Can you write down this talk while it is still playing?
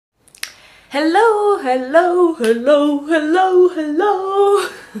Hello, hello, hello, hello, hello.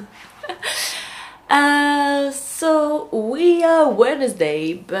 So we are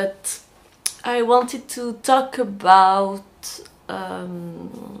Wednesday, but I wanted to talk about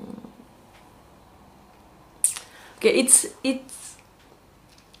okay, it's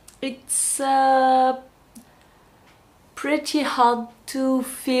pretty hard to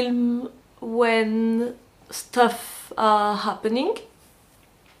film when stuff are happening.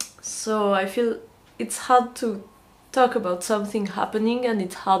 So I feel it's hard to talk about something happening, and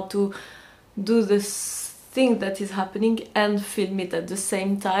it's hard to do this thing that is happening and film it at the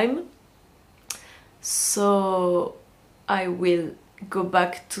same time. So I will go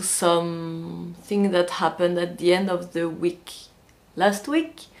back to something that happened at the end of the week last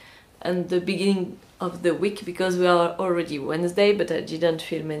week and the beginning of the week, because we are already Wednesday, but I didn't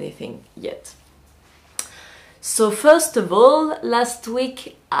film anything yet. So first of all, last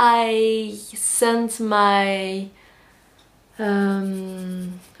week I sent my,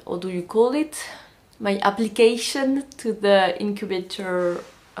 how do you call it? My application to the incubator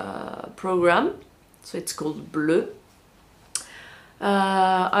program. So it's called Bleu.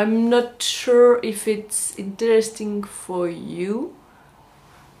 I'm not sure if it's interesting for you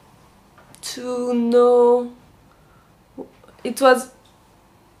to know.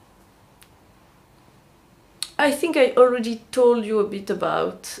 I think I already told you a bit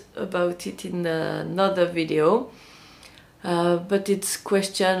about it in another video, but it's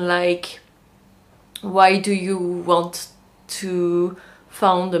question like, why do you want to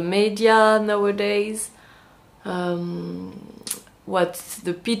found a media nowadays? What's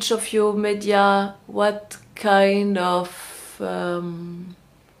the pitch of your media? What kind of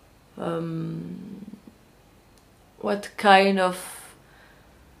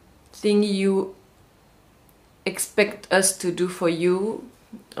thing you expect us to do for you,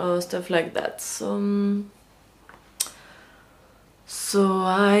 or stuff like that. So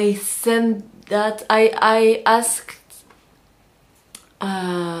I sent that. I asked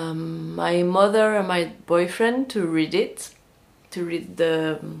my mother and my boyfriend to read it, to read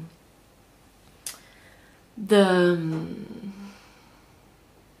the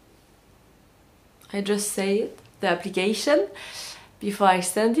I just say it, the application, before I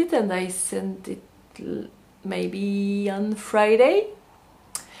send it, and I sent it maybe on Friday.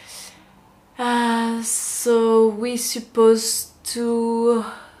 So we're supposed to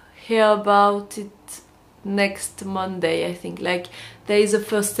hear about it next Monday, I think. Like, there is a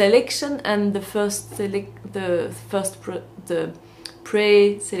first selection, and the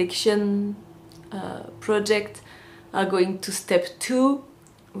pre-selection project are going to step 2,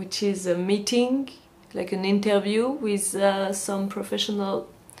 which is a meeting, like an interview with some professional.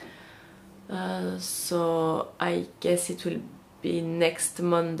 So I guess it will be next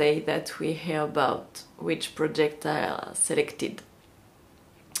Monday that we hear about which project are selected.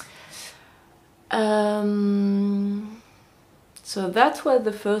 So that was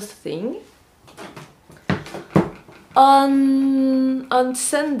the first thing. On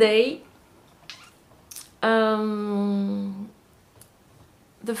Sunday, the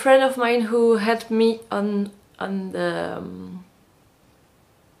friend of mine who helped me on the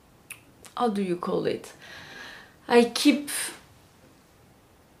how do you call it? I keep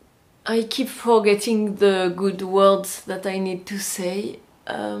forgetting the good words that I need to say.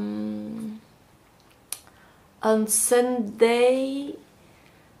 On Sunday,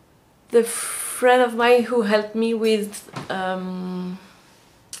 the friend of mine who helped me with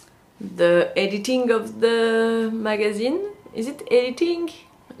the editing of the magazine, is it editing?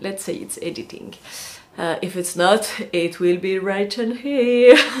 Let's say it's editing. If it's not, it will be right on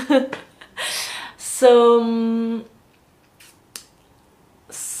here. So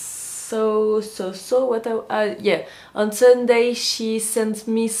what yeah, on Sunday she sent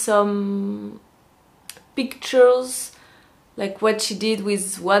me some pictures, like what she did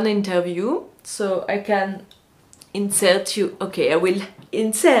with one interview, so I can insert you. Okay, I will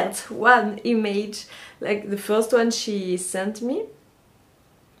insert one image, like the first one she sent me.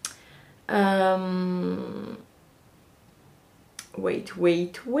 Wait.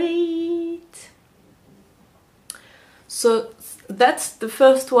 So that's the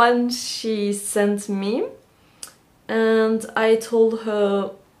first one she sent me, and I told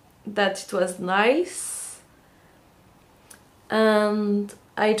her that it was nice, and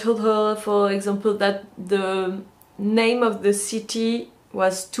I told her, for example, that the name of the city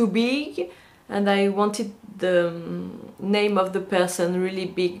was too big, and I wanted the name of the person really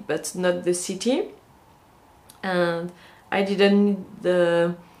big, but not the city. And I didn't need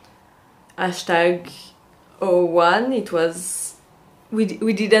the hashtag 01. It was, we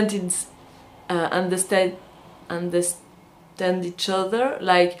didn't understand each other.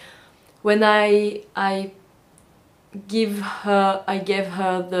 Like when I gave her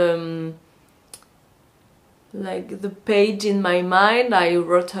the like the page in my mind, I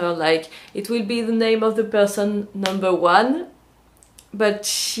wrote her like it will be the name of the person number 1, but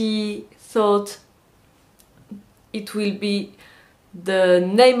she thought it will be the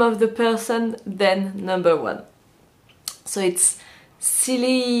name of the person then number 1. So it's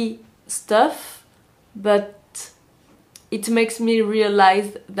silly stuff, but it makes me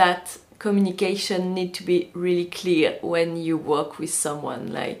realize that communication needs to be really clear when you work with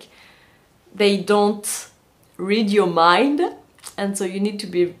someone. Like they don't read your mind, and so you need to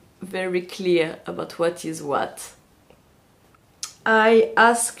be very clear about what is what. I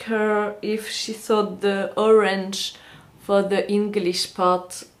asked her if she thought the orange for the English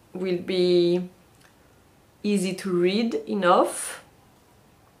part will be easy to read enough,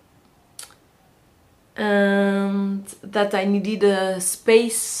 and that I needed a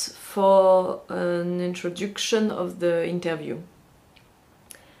space for an introduction of the interview.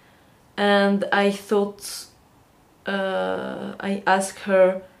 And I thought I asked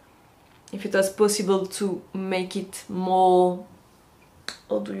her if it was possible to make it more,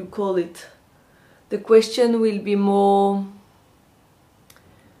 how do you call it? The question will be more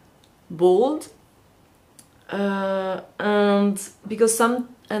bold, and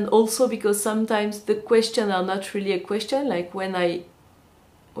also because sometimes the questions are not really a question. Like when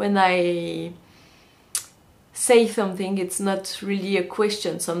I say something, it's not really a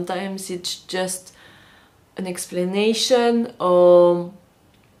question. Sometimes it's just an explanation, or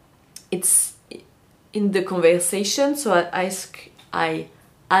it's in the conversation. So I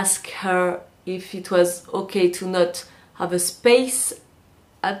ask her if it was okay to not have a space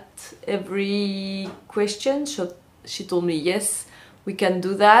at every question. So she told me yes, we can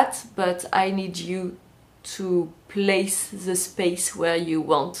do that, but I need you to place the space where you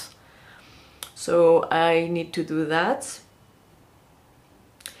want. So I need to do that.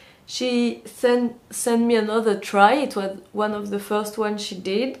 She sent me another try. It was one of the first ones she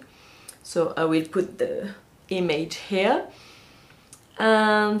did. So I will put the image here.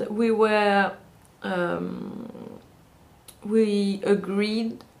 And we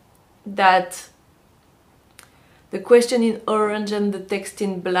agreed that the question in orange and the text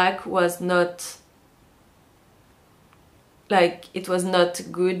in black was not, like, it was not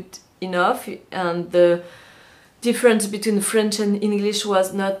good enough, and the difference between French and English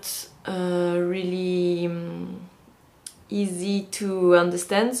was not really easy to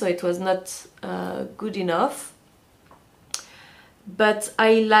understand, so it was not good enough. But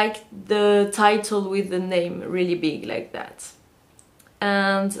I liked the title with the name really big like that.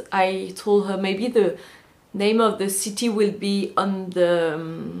 And I told her maybe the name of the city will be on the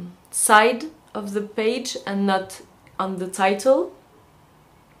side of the page and not on the title.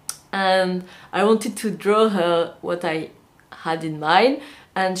 And I wanted to draw her what I had in mind,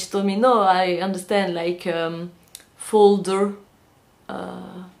 and she told me no, I understand, like folder,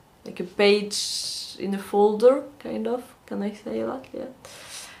 like a page in a folder, kind of. Can I say that? Yeah.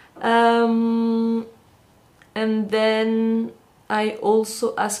 And then I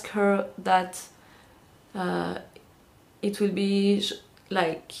also asked her that it will be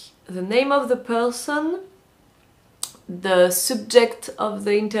like the name of the person, the subject of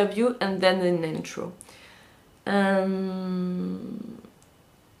the interview, and then an intro.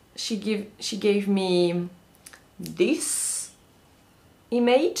 She gave me this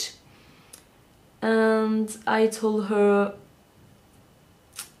image, and I told her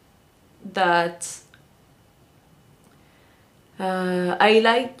that I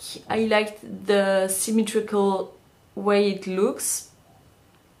liked the symmetrical way it looks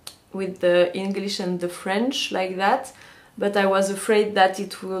with the English and the French like that, but I was afraid that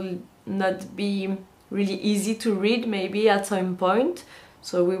it will not be really easy to read maybe at some point.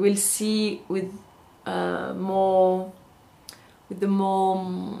 So we will see with the more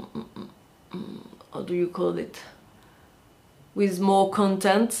how do you call it, with more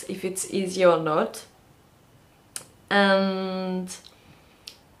content, if it's easy or not. And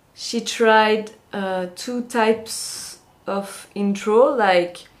she tried 2 types of intro,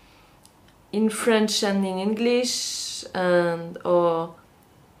 like in French and in English, and or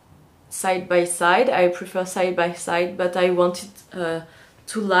side by side. I prefer side by side, but I wanted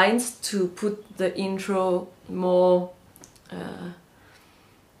 2 lines to put the intro more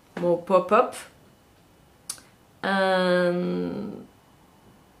pop-up. And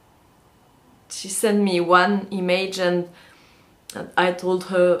she sent me one image, and I told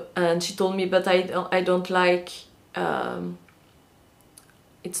her, and she told me, but I don't like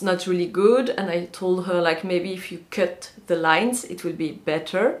it's not really good, and I told her like maybe if you cut the lines it will be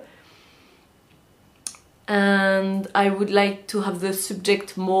better. And I would like to have the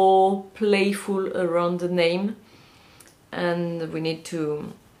subject more playful around the name, and we need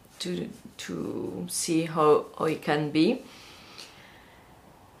to see how it can be.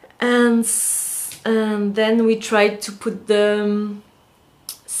 And then we tried to put the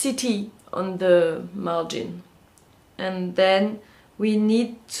city on the margin, and then we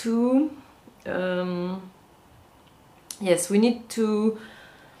need to yes, we need to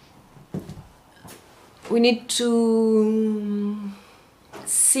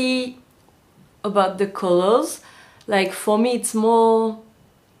see about the colors. Like for me it's more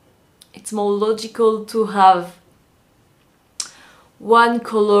logical to have one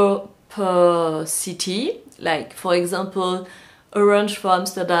color per city, like for example orange for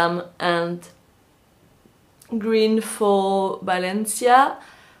Amsterdam and green for Valencia,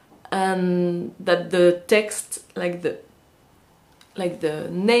 and that the text, like the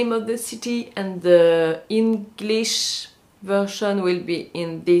name of the city and the English version will be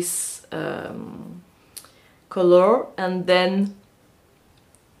in this color, and then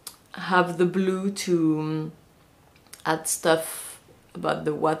have the blue to add stuff about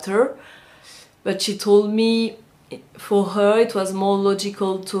the water. But she told me for her it was more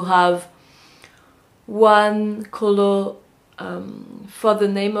logical to have one color for the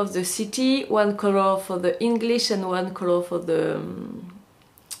name of the city, one color for the English, and one color for the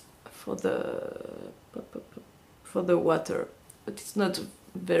water. But it's not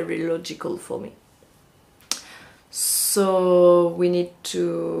very logical for me, so we need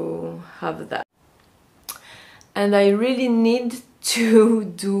to have that. And I really need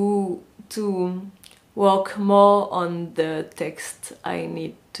to work more on the text I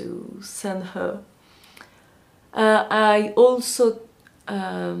need to send her. I also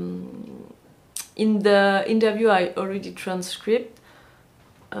in the interview I already transcribed,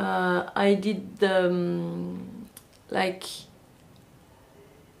 I did the like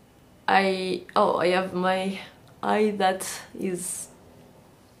I have my eye that is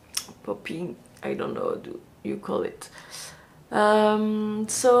popping, I don't know what do you call it.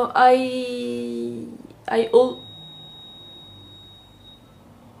 So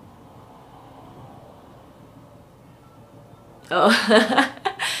oh,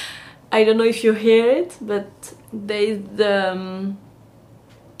 I don't know if you hear it, but there is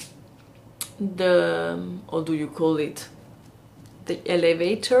or do you call it the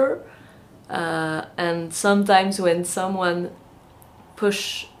elevator, and sometimes when someone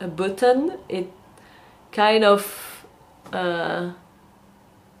push a button it kind of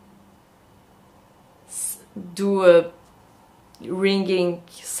do a ringing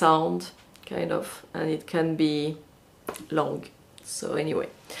sound kind of, and it can be long. So anyway,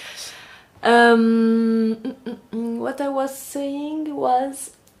 what I was saying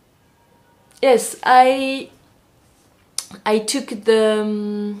was, yes, I took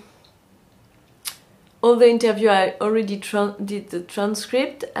the all the interview. I already did the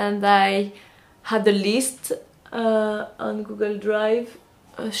transcript, and I had a list on Google Drive,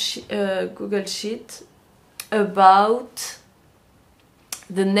 Google Sheet, about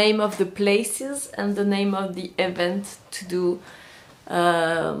the name of the places and the name of the event to do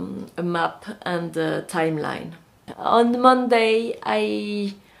a map and a timeline. On Monday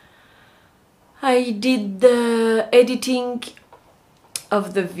I did the editing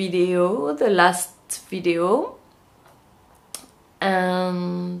of the video, the last video,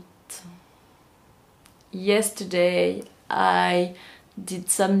 and yesterday I did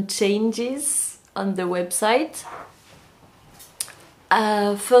some changes on the website.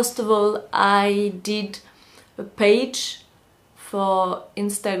 First of all, I did a page for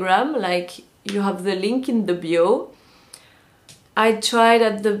Instagram, like you have the link in the bio. I tried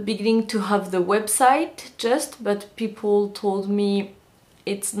at the beginning to have the website just, but people told me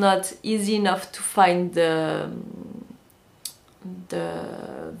it's not easy enough to find the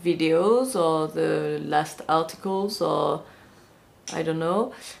videos or the last articles, or I don't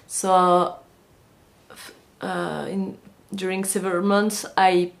know. So during several months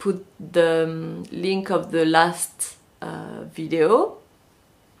I put the link of the last video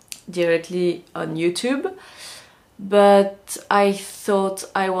directly on YouTube, but I thought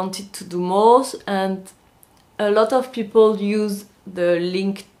I wanted to do more, and a lot of people use the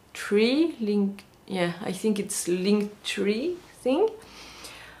Linktree, yeah, I think it's Linktree thing,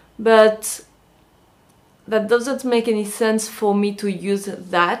 but that doesn't make any sense for me to use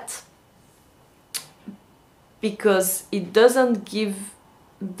that, because it doesn't give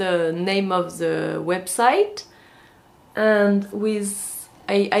the name of the website, and with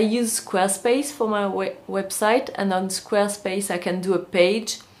I use Squarespace for my website, and on Squarespace I can do a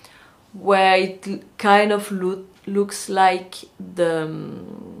page where it kind of looks like the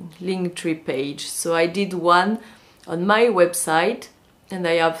Linktree page. So I did one on my website, and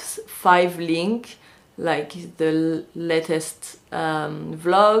I have 5 links, like the latest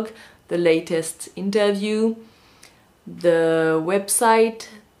vlog, the latest interview, the website,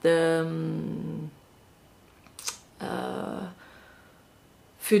 the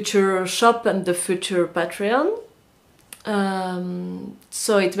future shop, and the future Patreon.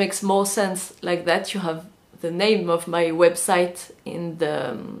 So it makes more sense like that. You have the name of my website in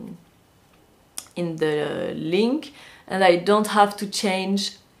the link, and I don't have to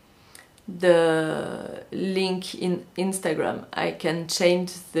change the link in Instagram. I can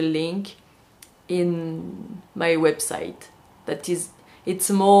change the link in my website. That is, it's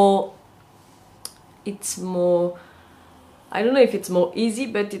more, I don't know if it's more easy,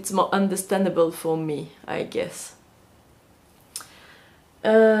 but it's more understandable for me, I guess.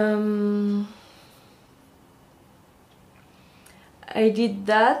 I did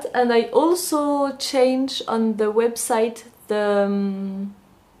that, and I also changed on the website the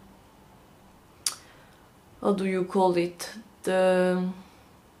how do you call it, the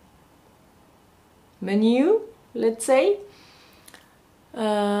menu, let's say,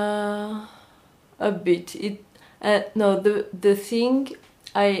 a bit. No, the thing,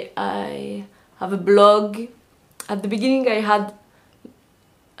 I have a blog. At the beginning I had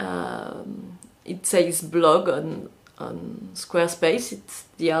it says blog on Squarespace, it's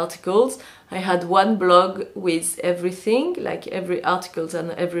the articles. I had one blog with everything, like every articles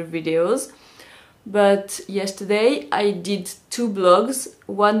and every videos. But yesterday I did 2 blogs.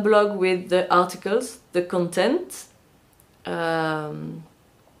 One blog with the articles, the content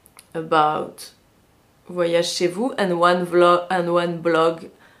about Voyage Chez Vous, and one blog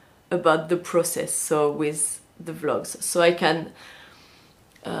about the process, so with the vlogs. So I can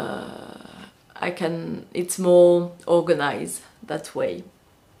it's more organized that way.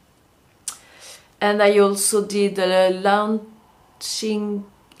 And I also did a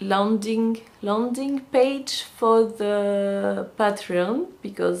landing page for the Patreon,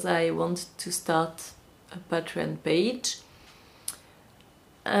 because I want to start a Patreon page.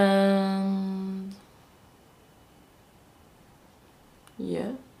 And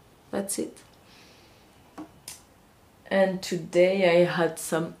yeah, that's it. And today I had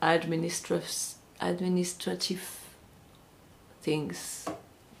some administrative things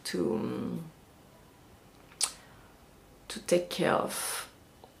to take care of.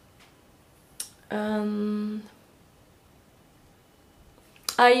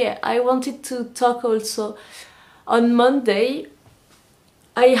 Yeah, I wanted to talk also. On Monday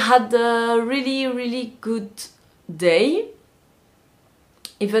I had a really good day,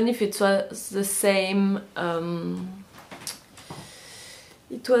 even if it was the same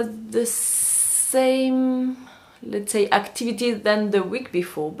let's say, activity than the week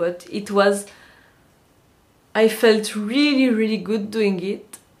before, but I felt really good doing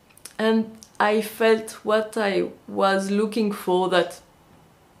it, and I felt what I was looking for, that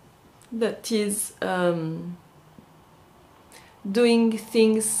is doing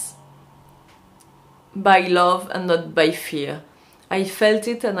things by love and not by fear. I felt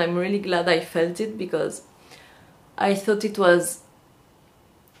it, and I'm really glad I felt it, because I thought it was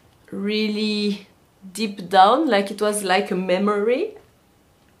really deep down, like it was like a memory,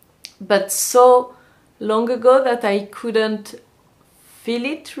 but so long ago that I couldn't feel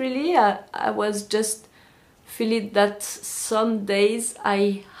it really. I was just feeling that some days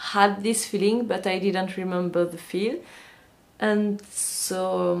I had this feeling, but I didn't remember the feel. And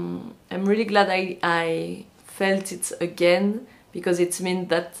so I'm really glad I felt it again, because it means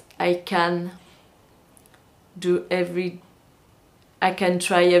that I can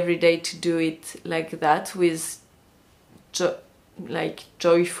try every day to do it like that, with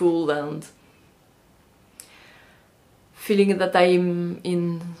joyful and feeling that I'm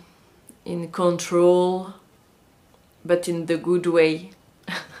in control, but in the good way.